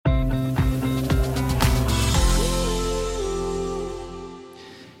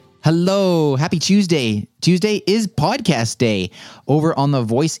Hello, happy Tuesday. Tuesday is podcast day over on the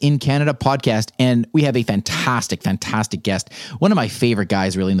Voice in Canada podcast. And we have a fantastic guest. One of my favorite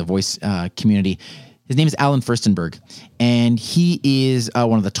guys really in the voice community. His name is Alan Furstenberg, and he is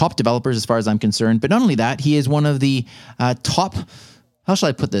one of the top developers as far as I'm concerned. But not only that, he is one of the top, how shall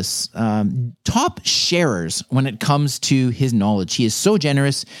I put this, top sharers when it comes to his knowledge. He is so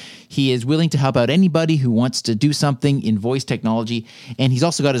generous. He is willing to help out anybody who wants to do something in voice technology. And he's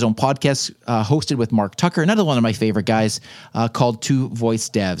also got his own podcast hosted with Mark Tucker, another one of my favorite guys, called Two Voice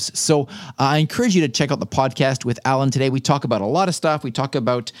Devs. So I encourage you to check out the podcast with Alan today. We talk about a lot of stuff. We talk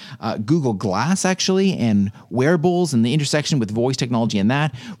about Google Glass, actually, and wearables and the intersection with voice technology and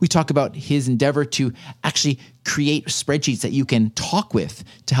that. We talk about his endeavor to actually create spreadsheets that you can talk with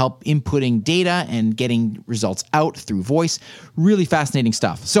to help inputting data and getting results out through voice. Really fascinating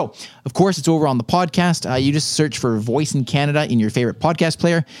stuff. So, of course, it's over on the podcast. You just search for Voice in Canada in your favorite podcast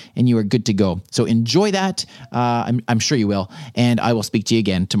player, and you are good to go. So enjoy that. I'm sure you will. And I will speak to you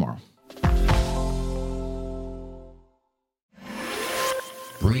again tomorrow.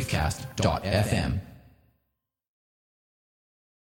 Briefcast.fm